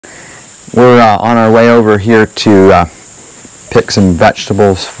We're on our way over here to pick some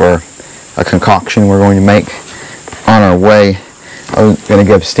vegetables for a concoction we're going to make. On our way, I'm going to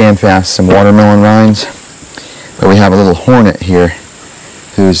give Standfast some watermelon rinds, but we have a little hornet here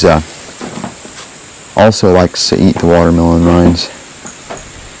who's also likes to eat the watermelon rinds.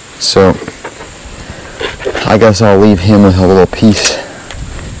 So I guess I'll leave him with a little piece,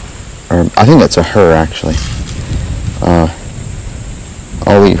 or I think that's a her actually.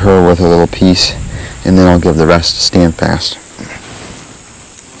 I'll leave her with a little piece, and then I'll give the rest to Standfast.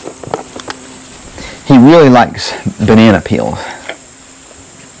 He really likes banana peels.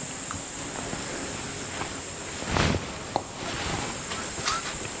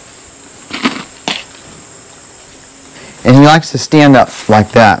 And he likes to stand up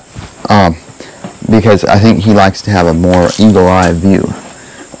like that because I think he likes to have a more eagle-eye view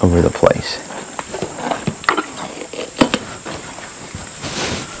over the place.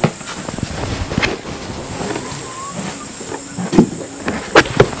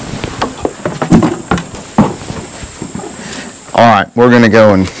 Alright, we're going to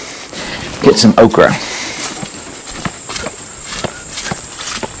go and get some okra.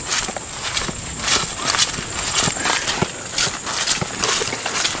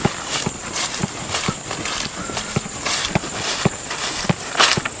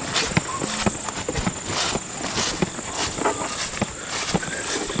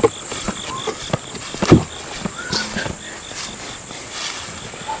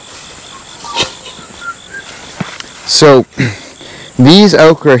 So these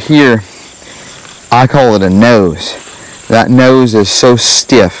okra here, I call it a nose. That nose is so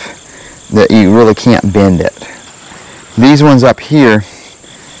stiff that you really can't bend it. These ones up here,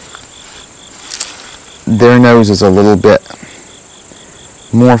 their nose is a little bit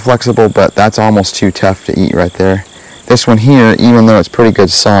more flexible, but that's almost too tough to eat right there. This one here, even though it's pretty good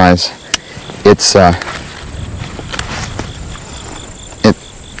size, it'll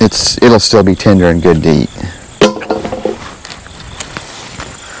still be tender and good to eat.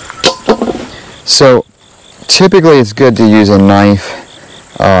 So typically it's good to use a knife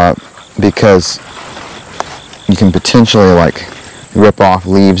because you can potentially like rip off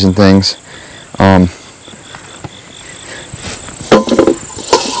leaves and things.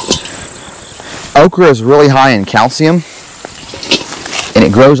 Okra is really high in calcium and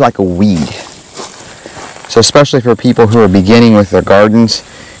it grows like a weed. So especially for people who are beginning with their gardens,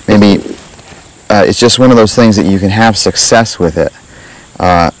 maybe it's just one of those things that you can have success with it.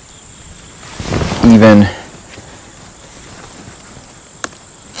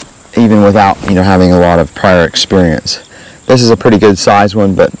 Even without, having a lot of prior experience. This is a pretty good size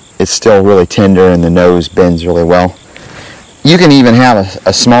one, but it's still really tender and the nose bends really well. You can even have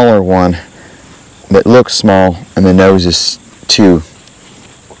a smaller one that looks small and the nose is too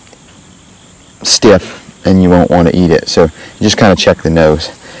stiff and you won't want to eat it. So you just kind of check the nose.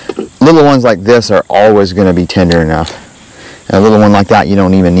 Little ones like this are always going to be tender enough. And a little one like that, you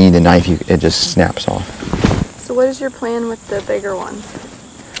don't even need the knife, it just snaps off. So what is your plan with the bigger ones?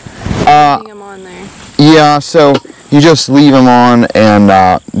 Leaving them on there? Yeah, so you just leave them on and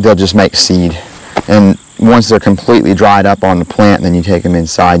they'll just make seed. And once they're completely dried up on the plant, then you take them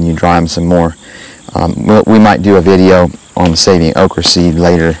inside and you dry them some more. We might do a video on saving okra seed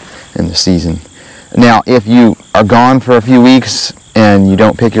later in the season. Now, if you are gone for a few weeks and you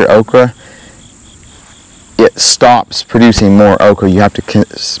don't pick your okra, it stops producing more okra. You have to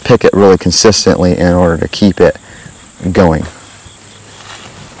pick it really consistently in order to keep it going.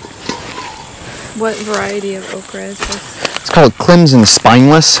 What variety of okra is this? It's called Clemson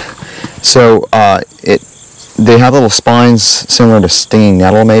Spineless. So they have little spines similar to stinging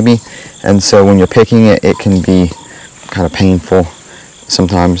nettle maybe, and so when you're picking it, it can be kind of painful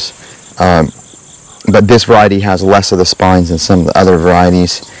sometimes. But this variety has less of the spines than some of the other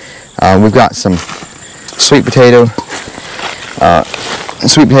varieties. We've got some sweet potatoes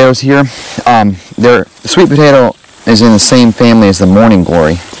here. The sweet potato is in the same family as the morning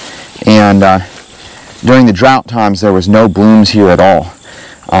glory, and during the drought times there was no blooms here at all,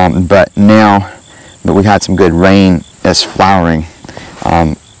 but we've had some good rain. It's flowering,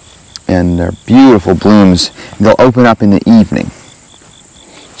 and they're beautiful blooms. They'll open up in the evening.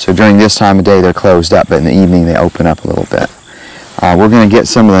 So during this time of day they're closed up, but in the evening they open up a little bit. We're going to get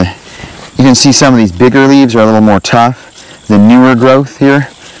some of you can see some of these bigger leaves are a little more tough. The newer growth here,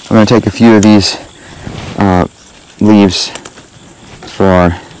 I'm going to take a few of these leaves for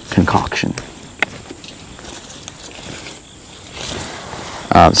our concoction.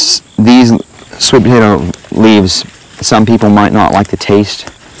 These sweet potato leaves, some people might not like the taste,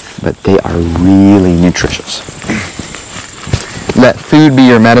 but they are really nutritious. Let food be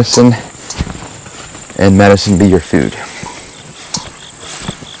your medicine. and medicine be your food.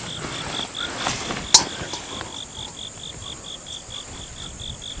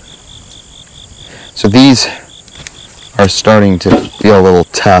 So these are starting to feel a little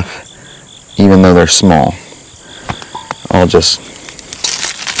tough, even though they're small. I'll just,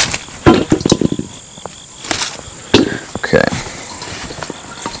 okay.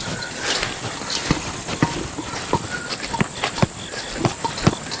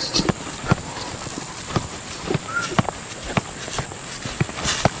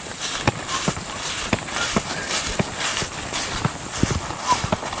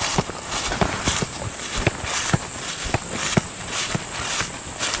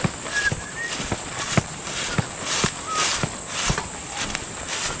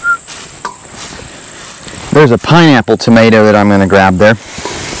 There's a pineapple tomato that I'm going to grab there.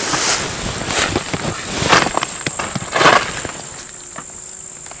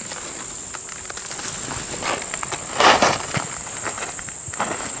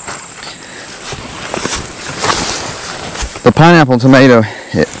 The pineapple tomato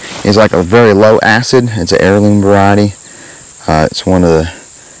is like a very low acid. It's an heirloom variety. It's one of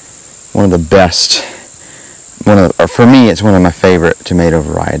the best. Or for me, it's one of my favorite tomato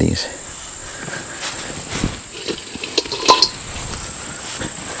varieties.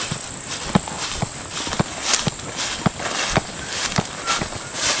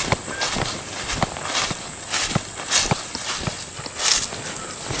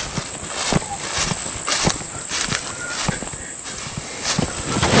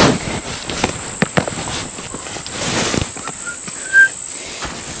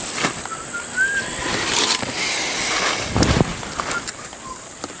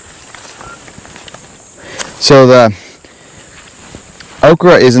 So the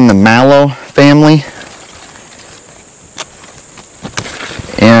okra is in the mallow family,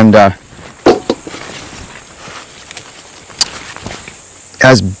 and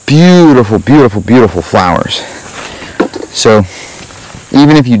has beautiful, beautiful, beautiful flowers. So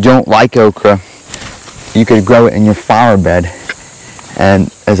even if you don't like okra, you could grow it in your flower bed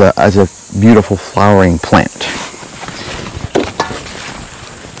and as a beautiful flowering plant.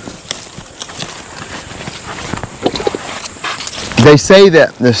 They say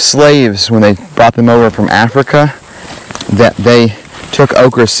that the slaves, when they brought them over from Africa, that they took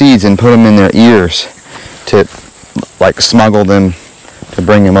okra seeds and put them in their ears to like smuggle them to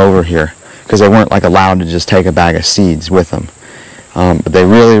bring them over here, because they weren't like allowed to just take a bag of seeds with them. But they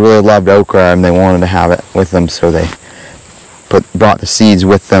really, really loved okra and they wanted to have it with them, so they brought the seeds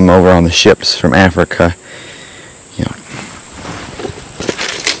with them over on the ships from Africa. You know.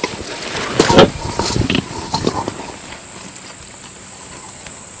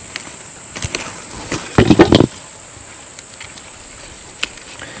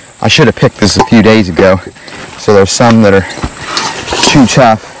 I should have picked this a few days ago, so there's some that are too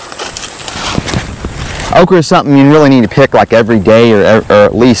tough. Okra is something you really need to pick like every day or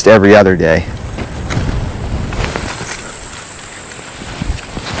at least every other day.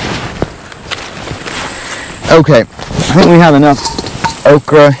 Okay, I think we have enough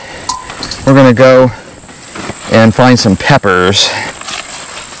okra. We're going to go and find some peppers.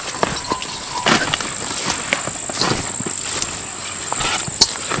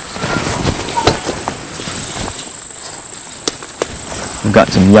 We've got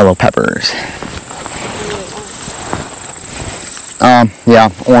some yellow peppers. Yeah,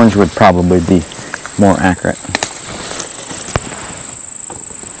 orange would probably be more accurate.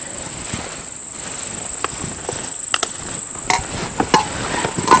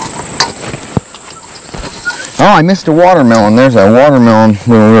 Oh, I missed a watermelon. There's a watermelon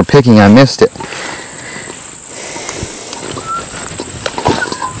when we were picking. I missed it.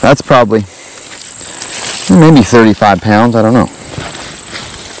 That's probably maybe 35 pounds. I don't know.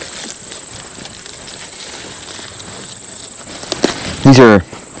 These are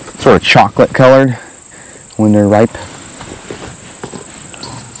sort of chocolate colored when they're ripe.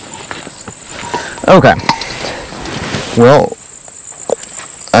 Okay. Well,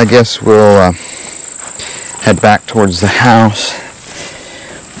 I guess we'll head back towards the house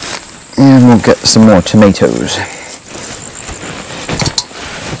and we'll get some more tomatoes.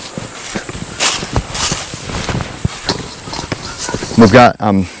 We've got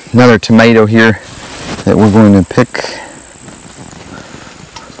another tomato here that we're going to pick.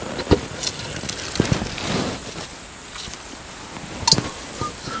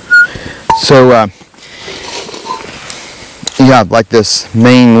 So you have like this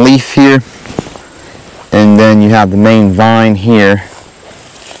main leaf here, and then you have the main vine here.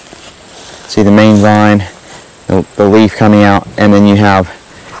 See the main vine, the leaf coming out, and then you have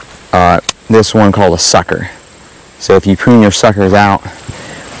this one called a sucker. So if you prune your suckers out,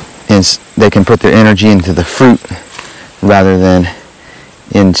 they can put their energy into the fruit rather than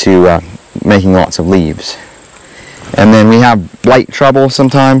into making lots of leaves. And then we have blight trouble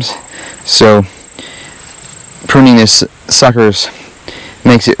sometimes, so pruning these suckers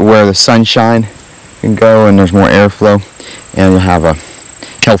makes it where the sunshine can go and there's more airflow, and you'll have a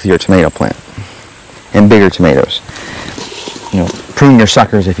healthier tomato plant and bigger tomatoes. You know, prune your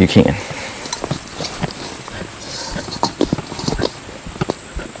suckers if you can.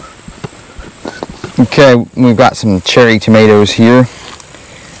 Okay, we've got some cherry tomatoes here.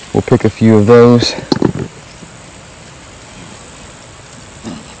 We'll pick a few of those.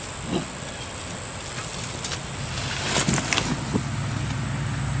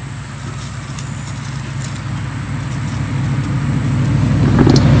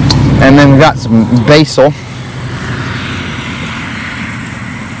 And then we've got some basil.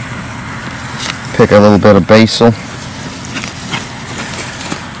 Pick a little bit of basil.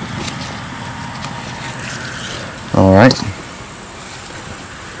 All right.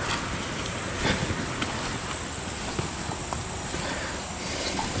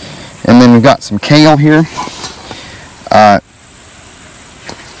 And then we've got some kale here.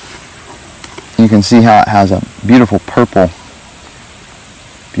 You can see how it has a beautiful purple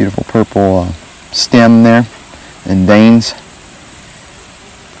stem there and veins.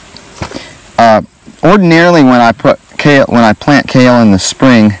 Ordinarily, when I plant kale in the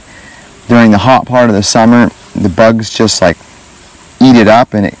spring, during the hot part of the summer, the bugs just like eat it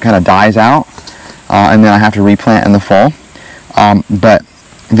up and it kind of dies out, and then I have to replant in the fall. But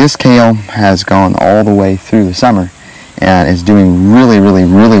this kale has gone all the way through the summer and is doing really, really,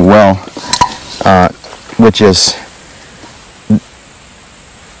 really well, which is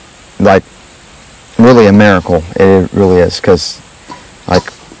like really a miracle. It really is, because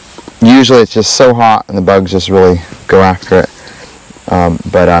like usually it's just so hot and the bugs just really go after it.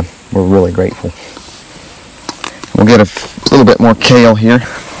 But we're really grateful. We'll get a little bit more kale here.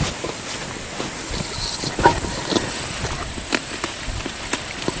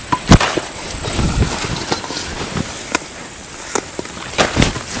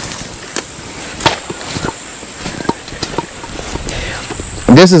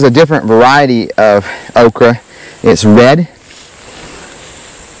 This is a different variety of okra. It's red.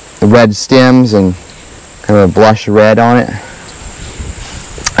 The red stems and kind of a blush red on it.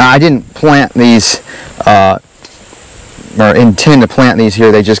 I didn't plant these or intend to plant these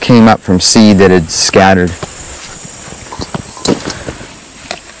here. They just came up from seed that had scattered.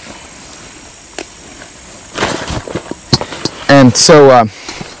 And so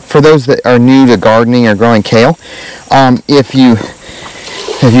for those that are new to gardening or growing kale, if you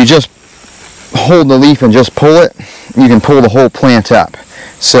just hold the leaf and just pull it, you can pull the whole plant up.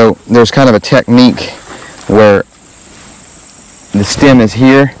 So there's kind of a technique where the stem is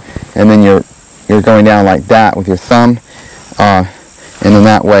here, and then you're going down like that with your thumb, and then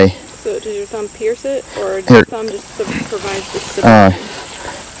that way. So does your thumb pierce it, or does your thumb just provide the stability?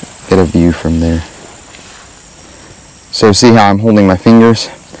 Get a view from there. So see how I'm holding my fingers?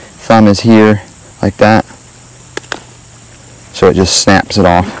 Thumb is here, like that. So it just snaps it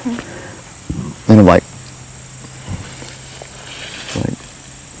off. Okay. And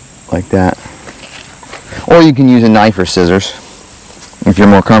like that. Or you can use a knife or scissors if you're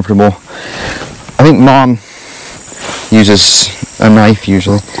more comfortable. I think Mom uses a knife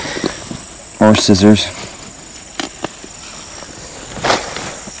usually, or scissors.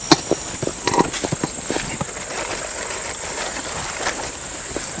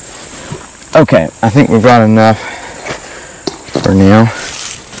 Okay, I think we've got enough for now.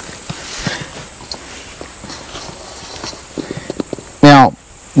 Now,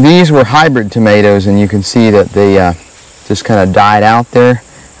 these were hybrid tomatoes, and you can see that they just kind of died out there.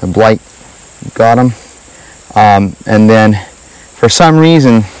 The blight got them. And then, for some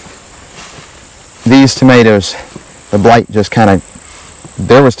reason, these tomatoes, the blight just kind of,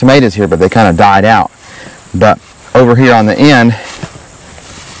 there was tomatoes here, but they kind of died out. But over here on the end,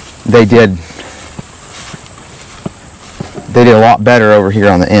 they did a lot better over here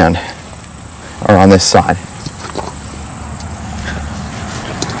on the end, or on this side.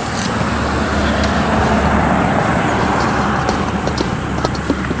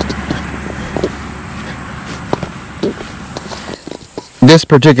 This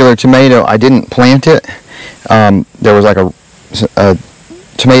particular tomato, I didn't plant it. There was like a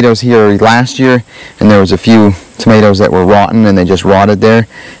tomatoes here last year, and there was a few tomatoes that were rotten, and they just rotted there.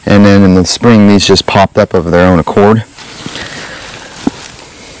 And then in the spring, these just popped up of their own accord.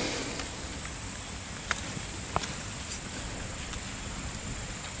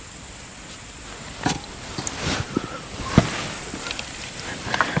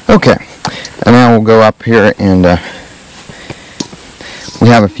 Okay, and now we'll go up here and we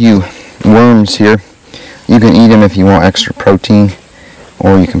have a few worms here. You can eat them if you want extra protein,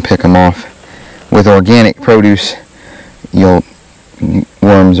 or you can pick them off. With organic produce,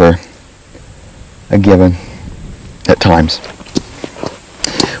 worms are a given at times.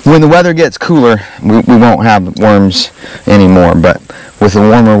 When the weather gets cooler, we won't have worms anymore, but with the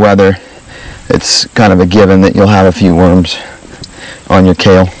warmer weather, it's kind of a given that you'll have a few worms on your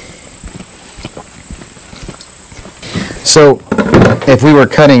kale. So if we were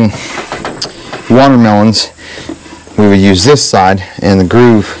cutting watermelons, we would use this side and the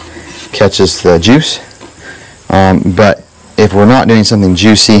groove catches the juice. But if we're not doing something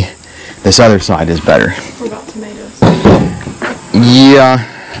juicy, this other side is better. What about tomatoes? Yeah,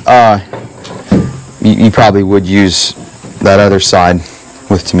 you probably would use that other side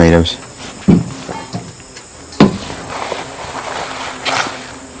with tomatoes.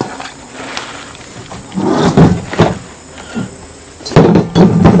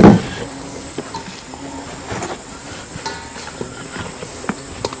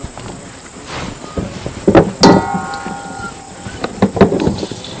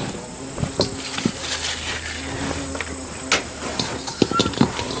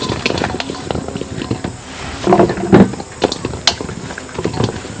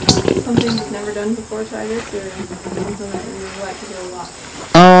 Something you've never done before, Titus, or something that you would like to do a lot?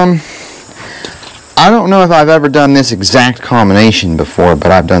 I don't know if I've ever done this exact combination before,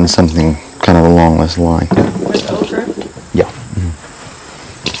 but I've done something kind of along this line. With okra? Yeah.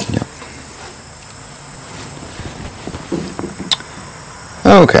 Yeah.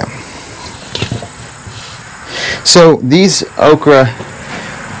 Okay. So these okra,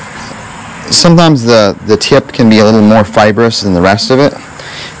 sometimes the tip can be a little more fibrous than the rest of it.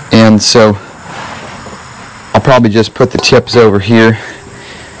 And so I'll probably just put the tips over here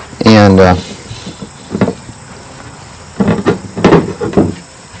and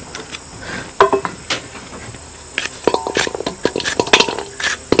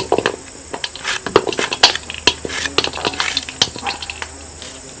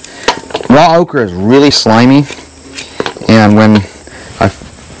raw okra is really slimy, and when I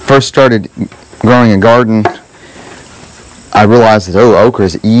first started growing a garden, I realized that, oh, okra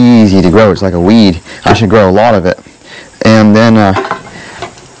is easy to grow. It's like a weed. I should grow a lot of it. And then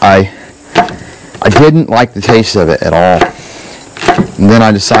I didn't like the taste of it at all. And then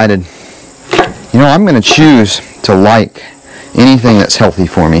I decided, I'm going to choose to like anything that's healthy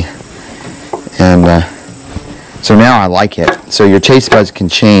for me. And so now I like it. So your taste buds can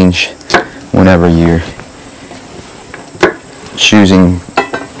change whenever you're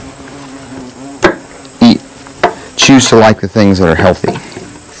choose to like the things that are healthy.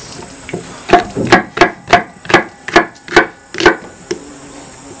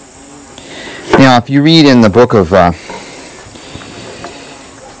 Now, if you read in the book of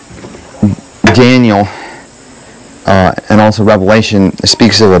Daniel and also Revelation, it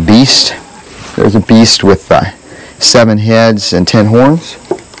speaks of a beast. There's a beast with 7 heads and 10 horns.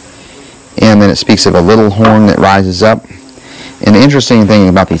 And then it speaks of a little horn that rises up. And the interesting thing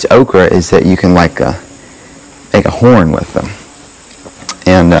about these okra is that you can make a horn with them.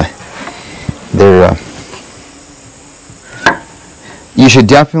 And you should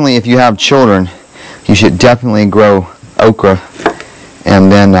definitely, if you have children, you should definitely grow okra,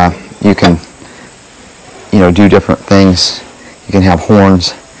 and then you can do different things. You can have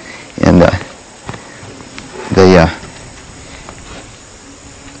horns, and they're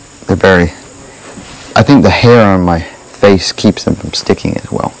very, I think the hair on my face keeps them from sticking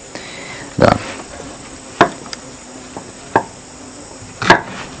as well.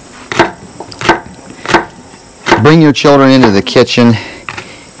 Bring your children into the kitchen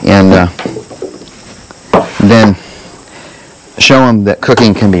and then show them that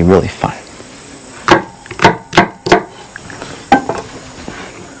cooking can be really fun.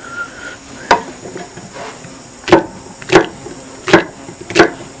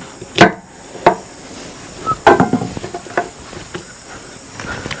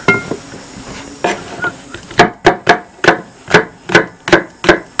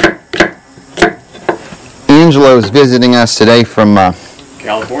 Angelo is visiting us today from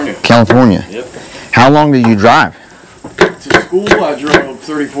California. California. Yep. How long did you drive? To school, I drove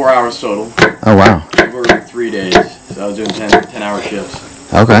 34 hours total. Oh, wow. Over 3 days. So I was doing 10-hour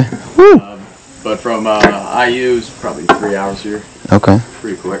shifts. Okay. Woo. But from IU is probably 3 hours here. Okay.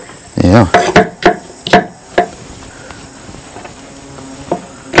 Pretty quick. Yeah.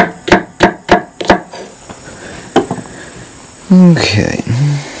 Okay.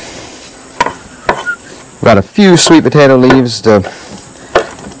 Got a few sweet potato leaves to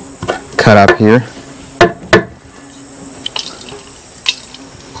cut up here.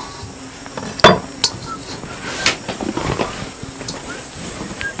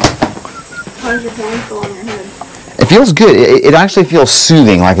 How's your hand feel on your head? It feels good. It actually feels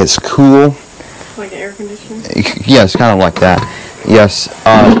soothing, like it's cool. Like air conditioning? Yes, kind of like that. Yes.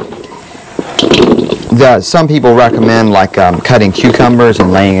 Some people recommend like cutting cucumbers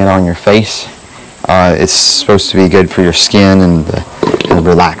and laying it on your face. It's supposed to be good for your skin and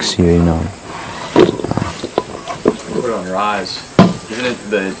relax you, you know. Put it on your eyes. Isn't it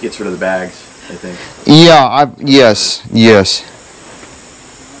that it gets rid of the bags, I think? Yeah, yes.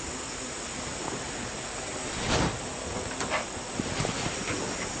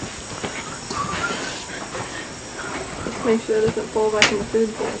 Just make sure it doesn't fall back in the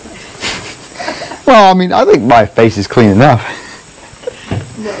food bowl. Well, I mean, I think my face is clean enough.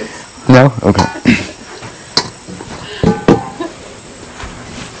 No. No? Okay.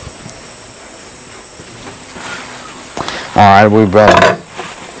 Alright, we better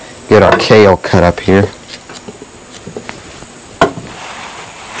get our kale cut up here.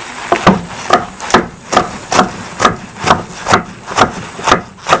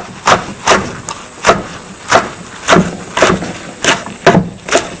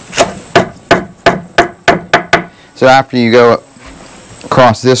 So after you go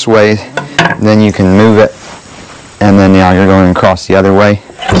across this way, then you can move it, and then now you're going across the other way.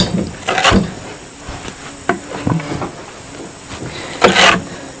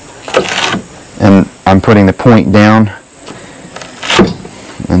 And I'm putting the point down,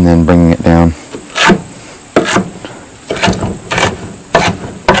 and then bringing it down.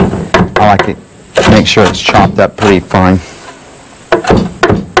 I like it, make sure it's chopped up pretty fine.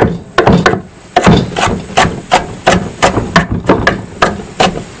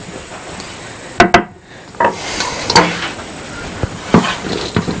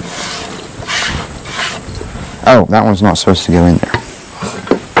 Oh, that one's not supposed to go in there.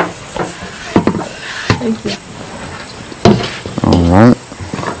 Thank you. Alright.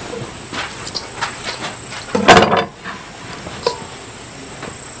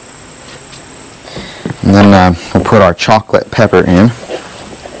 And then we'll put our chocolate pepper in.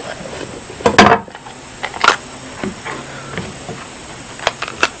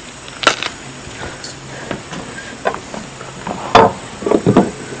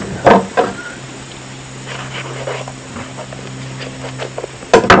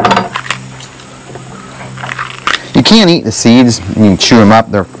 You can't eat the seeds. You can chew them up.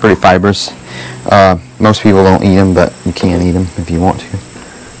 They're pretty fibrous. Most people don't eat them, but you can eat them if you want to.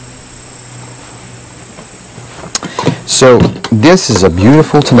 So this is a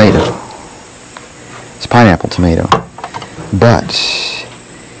beautiful tomato. It's a pineapple tomato, but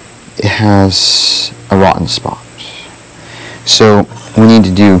it has a rotten spot. So we need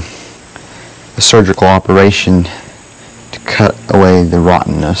to do a surgical operation to cut away the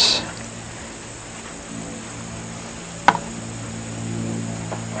rottenness.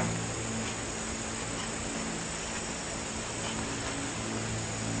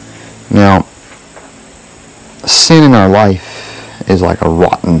 Now, sin in our life is like a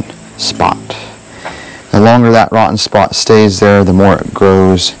rotten spot. The longer that rotten spot stays there, the more it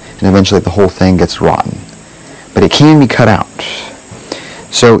grows, and eventually the whole thing gets rotten. But it can be cut out.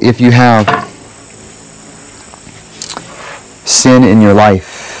 So if you have sin in your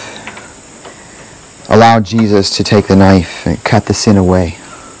life, allow Jesus to take the knife and cut the sin away.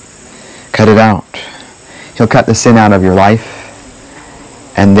 Cut it out. He'll cut the sin out of your life.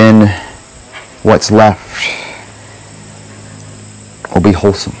 And then what's left will be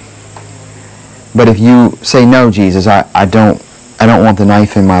wholesome. But if you say, no, Jesus, I don't want the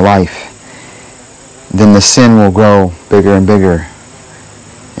knife in my life, then the sin will grow bigger and bigger.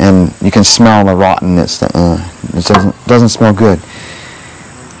 And you can smell the rottenness. It doesn't smell good.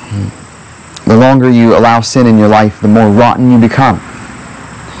 The longer you allow sin in your life, the more rotten you become.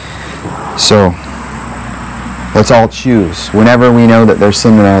 So let's all choose. Whenever we know that there's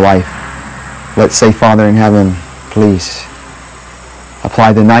sin in our life, let's say, Father in heaven, please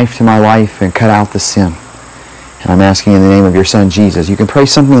apply the knife to my life and cut out the sin. And I'm asking in the name of your Son, Jesus. You can pray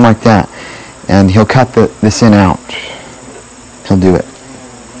something like that, and He'll cut the sin out. He'll do it.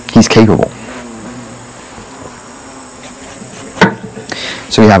 He's capable.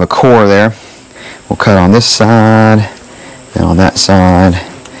 So we have a core there. We'll cut on this side, then on that side.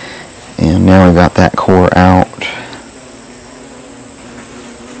 And now we've got that core out.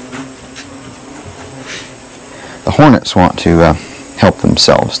 The hornets want to help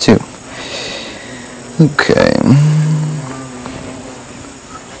themselves too. Okay.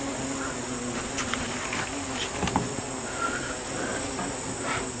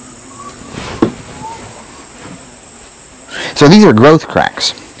 these are growth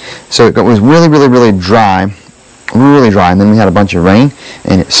cracks. So it was really, really, really dry, and then we had a bunch of rain,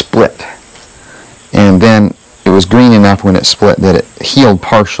 and it split. And then it was green enough when it split that it healed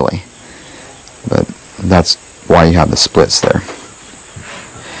partially. But that's why you have the splits there.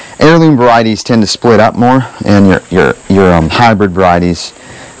 Heirloom varieties tend to split up more, and your hybrid varieties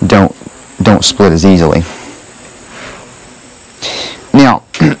don't split as easily. Now,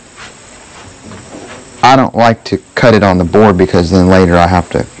 I don't like to cut it on the board because then later I have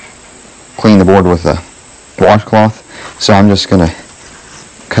to clean the board with a washcloth. So I'm just going to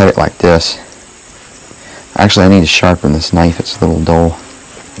cut it like this. Actually, I need to sharpen this knife. It's a little dull.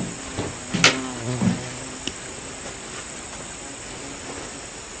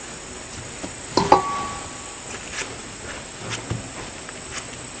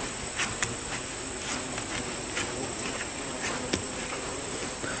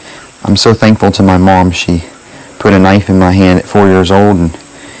 I'm so thankful to my mom. She put a knife in my hand at 4 years old and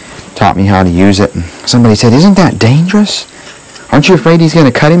taught me how to use it. And somebody said, "Isn't that dangerous? Aren't you afraid he's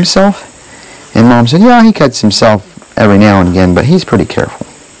going to cut himself?" And Mom said, "Yeah, he cuts himself every now and again, but he's pretty careful."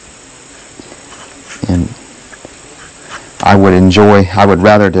 And I would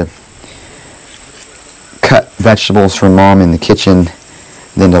rather to cut vegetables for Mom in the kitchen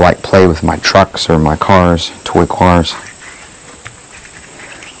than to like play with my trucks or my cars, toy cars.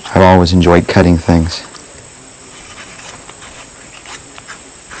 I've always enjoyed cutting things.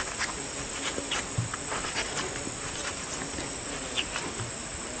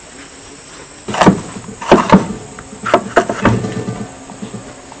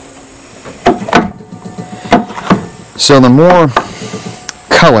 So the more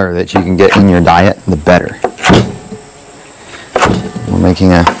color that you can get in your diet, the better. We're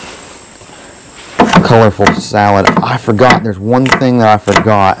making a colorful salad. I forgot, there's one thing that I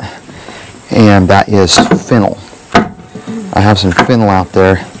forgot, and that is fennel. I have some fennel out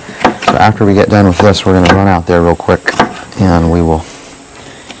there, so after we get done with this, we're going to run out there real quick, and we will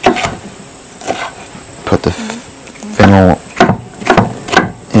put the fennel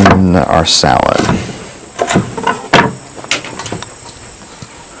in our salad.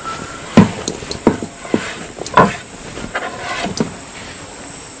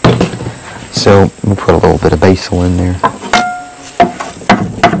 So we'll put a little bit of basil in there.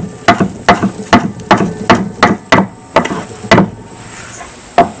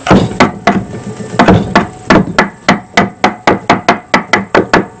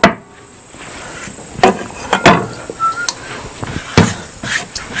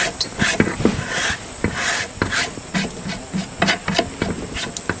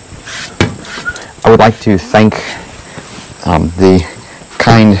 I would like to thank the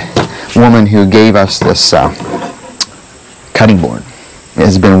kind woman who gave us this cutting board. It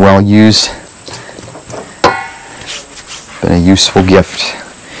has been well used. Been a useful gift.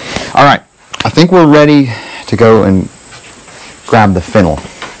 All right, I think we're ready to go and grab the fennel.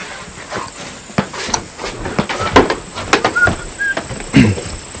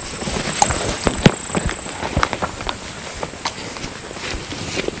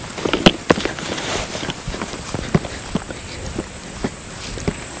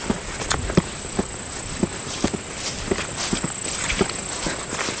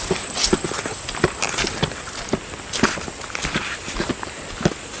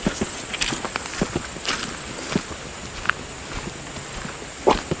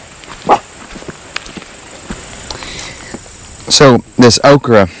 So this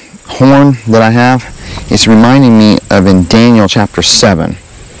okra horn that I have, it's reminding me of in Daniel chapter 7.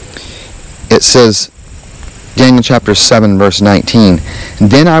 It says, Daniel chapter 7 verse 19,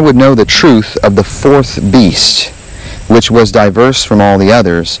 "Then I would know the truth of the fourth beast, which was diverse from all the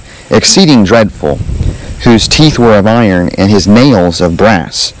others, exceeding dreadful, whose teeth were of iron, and his nails of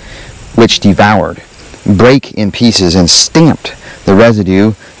brass, which devoured, brake in pieces, and stamped the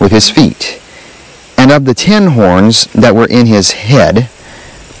residue with his feet. And of the 10 horns that were in his head,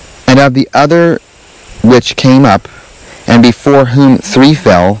 and of the other which came up, and before whom 3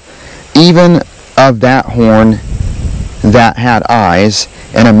 fell, even of that horn that had eyes,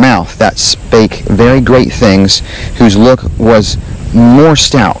 and a mouth that spake very great things, whose look was more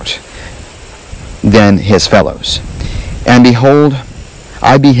stout than his fellows. And behold,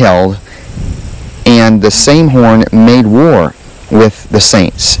 I beheld, and the same horn made war with the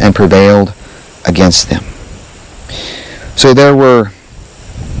saints, and prevailed against them." So there were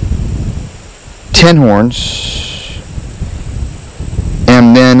 10 horns,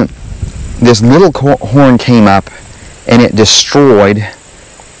 and then this little horn came up, and it destroyed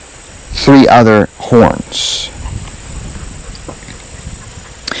 3 other horns.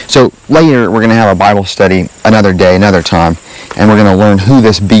 So later we're going to have a Bible study another day, another time, and we're going to learn who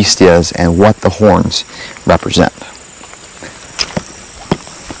this beast is and what the horns represent.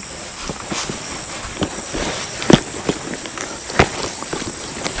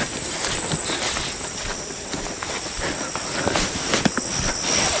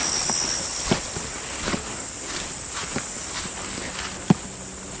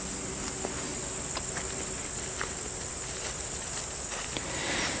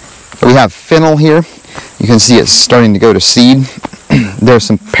 We have fennel here. You can see it's starting to go to seed. There are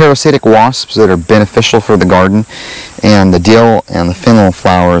some parasitic wasps that are beneficial for the garden, and the dill and the fennel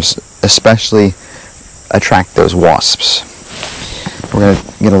flowers especially attract those wasps. We're going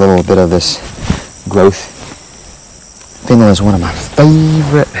to get a little bit of this growth. Fennel is one of my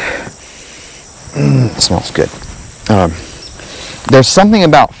favorite. It smells good. There's something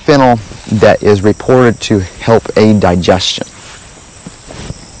about fennel that is reported to help aid digestion.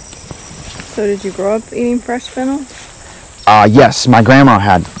 So did you grow up eating fresh fennel? Yes, my grandma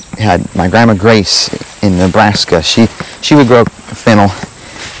had my grandma Grace in Nebraska. She would grow fennel,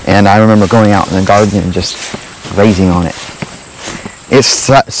 and I remember going out in the garden and just grazing on it. It's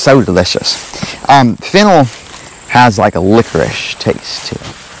so delicious. Fennel has like a licorice taste to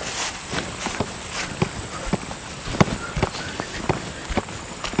it.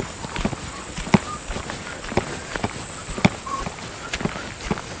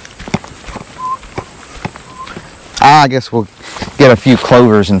 I guess we'll get a few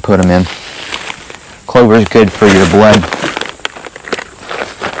clovers and put them in. Clover's good for your blood.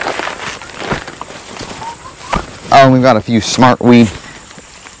 Oh, and we've got a few smartweed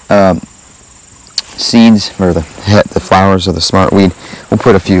seeds, or the flowers of the smartweed. We'll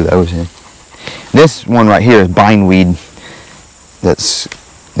put a few of those in. This one right here is bindweed. That's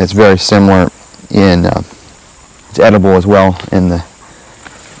very similar in it's edible as well. And the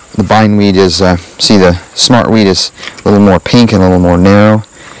bindweed is, see, the smartweed is a little more pink and a little more narrow,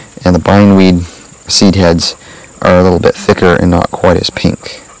 and the bindweed seed heads are a little bit thicker and not quite as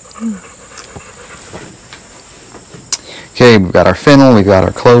pink. Okay, we've got our fennel, we've got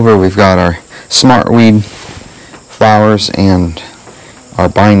our clover, we've got our smartweed flowers and our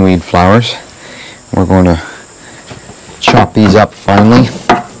bindweed flowers. We're going to chop these up finely.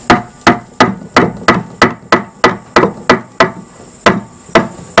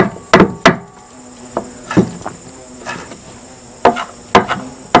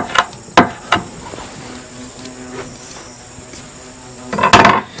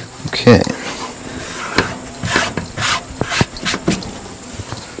 Okay.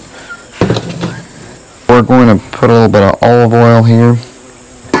 We're going to put a little bit of olive oil here.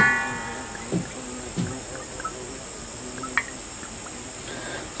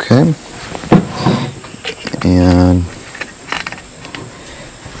 Okay. And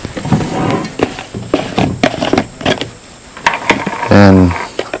then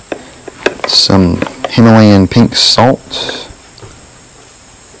some Himalayan pink salt.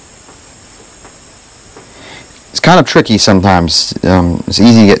 It's kind of tricky sometimes. It's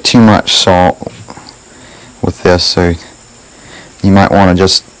easy to get too much salt with this, so you might want to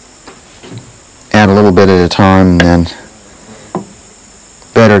just add a little bit at a time, and then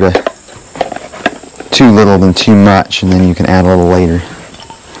better to too little than too much, and then you can add a little later.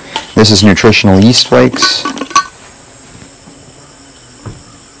 This is nutritional yeast flakes.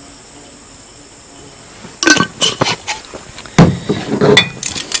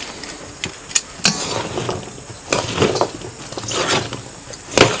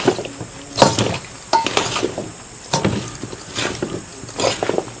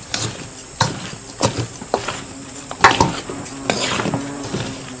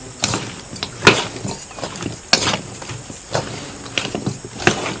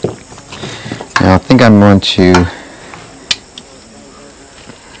 Now I think I'm going to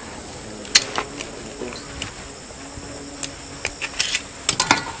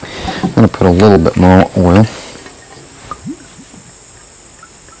put a little bit more oil.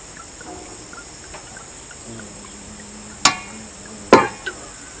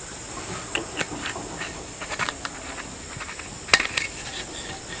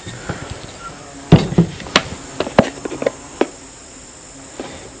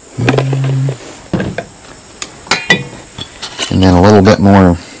 And then a little bit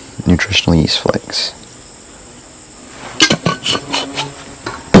more nutritional yeast flakes.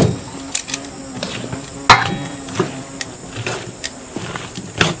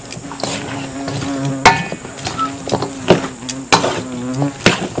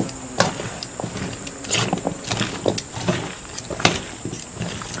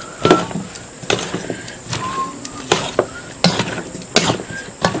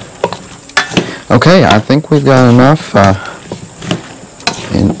 Okay, I think we've got enough.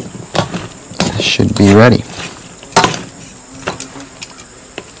 should be ready.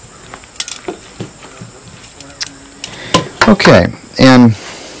 Okay, and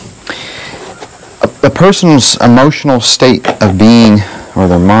a person's emotional state of being or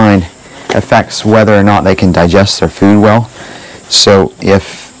their mind affects whether or not they can digest their food well. So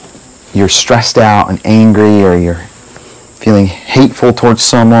if you're stressed out and angry, or you're feeling hateful towards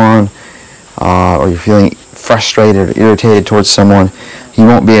someone, or you're feeling frustrated or irritated towards someone, you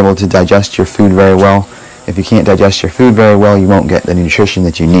won't be able to digest your food very well. If you can't digest your food very well, you won't get the nutrition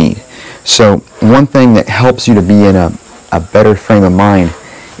that you need. So one thing that helps you to be in a better frame of mind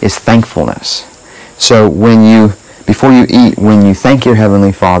is thankfulness. So before you eat, when you thank your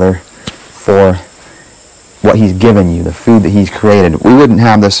Heavenly Father for what He's given you, the food that He's created. We wouldn't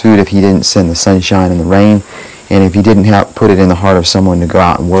have this food if He didn't send the sunshine and the rain, and if He didn't put it in the heart of someone to go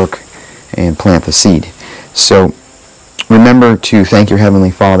out and work and plant the seed. So remember to thank your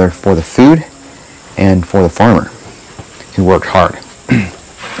Heavenly Father for the food and for the farmer who worked hard.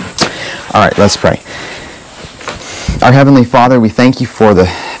 All right, let's pray. Our Heavenly Father, we thank you for the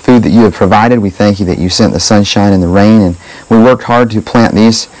food that you have provided. We thank you that you sent the sunshine and the rain, and we worked hard to plant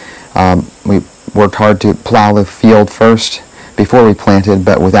these. We worked hard to plow the field first before we planted,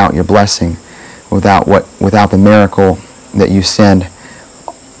 but without your blessing, without the miracle that you send,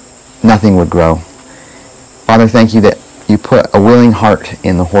 nothing would grow. Father, thank you that you put a willing heart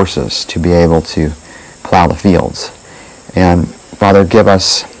in the horses to be able to plow the fields. And Father, give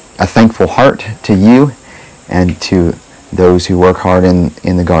us a thankful heart to you and to those who work hard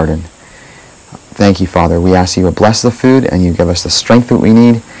in the garden. Thank you, Father. We ask you to bless the food, and you give us the strength that we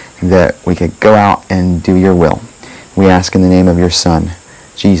need, that we could go out and do your will. We ask in the name of your Son,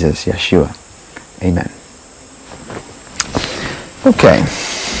 Jesus, Yeshua. Amen. Okay.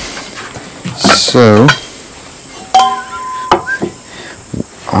 So,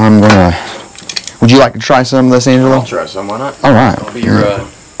 would you like to try some of this, Angelo? I'll try some, why not? All right. I'll be your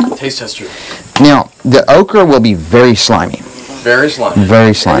taste tester. Now, the okra will be very slimy. Very slimy.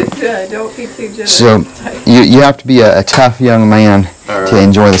 Very slimy. Don't be too generous. So, you have to be a tough young man to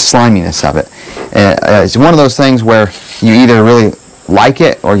enjoy the sliminess of it. It's one of those things where you either really like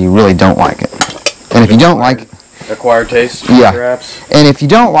it or you really don't like it. And if you don't like it... Acquired taste, yeah. perhaps? And if you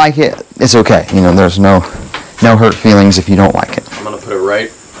don't like it, it's okay. You know, there's no hurt feelings if you don't like it. I'm going to put it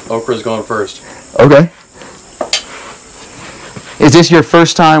right. Okra's going first. Okay. Is this your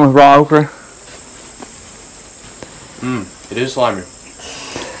first time with raw okra? It is slimy.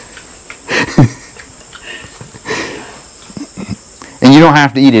 And you don't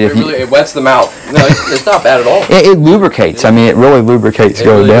have to eat it. It wets the mouth. No, it's not bad at all. It lubricates. I mean, it really lubricates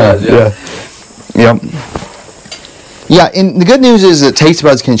going down. Does, yeah. Yep. Yeah, and the good news is that taste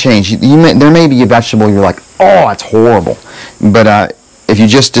buds can change. There may be a vegetable you're like, oh, it's horrible. But if you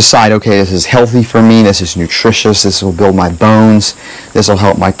just decide, okay, this is healthy for me, this is nutritious, this will build my bones, this will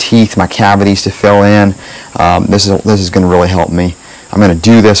help my teeth, my cavities to fill in, this is going to really help me, I'm going to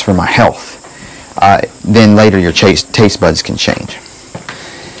do this for my health, then later your taste buds can change.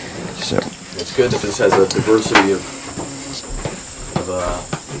 So it's good that this has a diversity of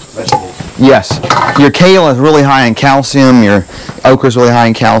vegetables. Yes, your kale is really high in calcium, your okra is really high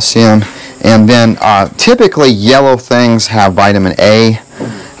in calcium, and then typically yellow things have vitamin A.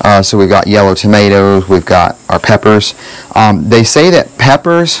 So we've got yellow tomatoes, we've got our peppers. They say that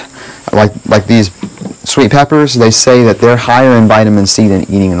peppers, like these sweet peppers, they say that they're higher in vitamin C than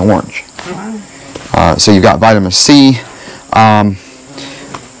eating an orange. So you've got vitamin C.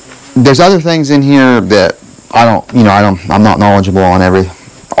 There's other things in here that I'm not knowledgeable on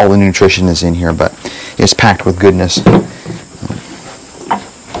all the nutrition is in here, but it's packed with goodness.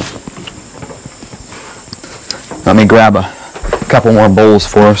 Let me grab a couple more bowls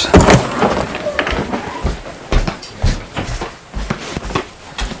for us.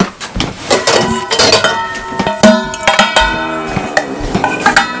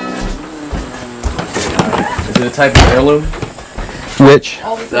 Is it a type of heirloom? Which?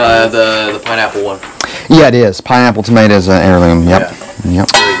 The pineapple one. Yeah, it is. Pineapple tomato is an heirloom. Yep. Yeah. Yep.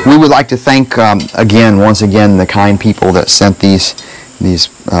 We would like to thank once again the kind people that sent these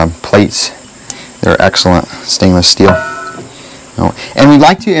plates. They're excellent stainless steel. And we'd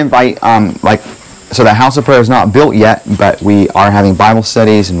like to invite so the House of Prayer is not built yet, but we are having Bible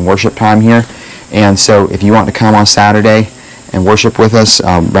studies and worship time here. And so if you want to come on Saturday and worship with us,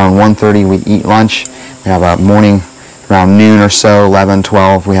 around 1:30 we eat lunch. We have a morning around noon or so, 11,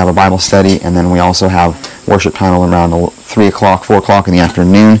 12, we have a Bible study, and then we also have worship time around 3 o'clock, 4 o'clock in the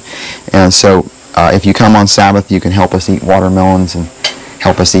afternoon. And so if you come on Sabbath, you can help us eat watermelons and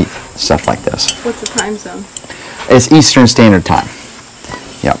help us eat stuff like this. What's the time zone? It's Eastern Standard Time.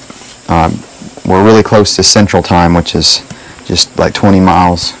 Yep. we're really close to Central Time, which is just like 20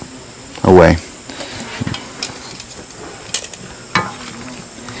 miles away.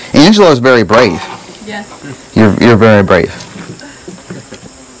 Angela's very brave. Yes. You're very brave.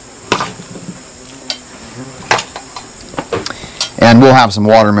 And we'll have some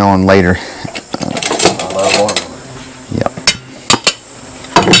watermelon later. I love watermelon. Yep.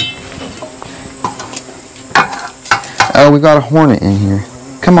 Oh, we got a hornet in here.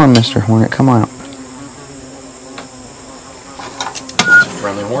 Come on, Mr. Hornet, come on out.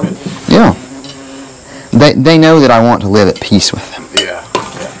 Friendly hornet. Yeah. They know that I want to live at peace with them. Yeah,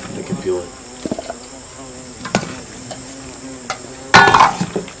 they can feel it.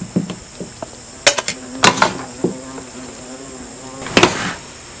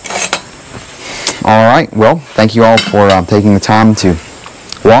 All right, well, thank you all for taking the time to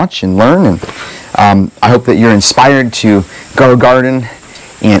watch and learn, and I hope that you're inspired to go garden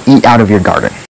and eat out of your garden.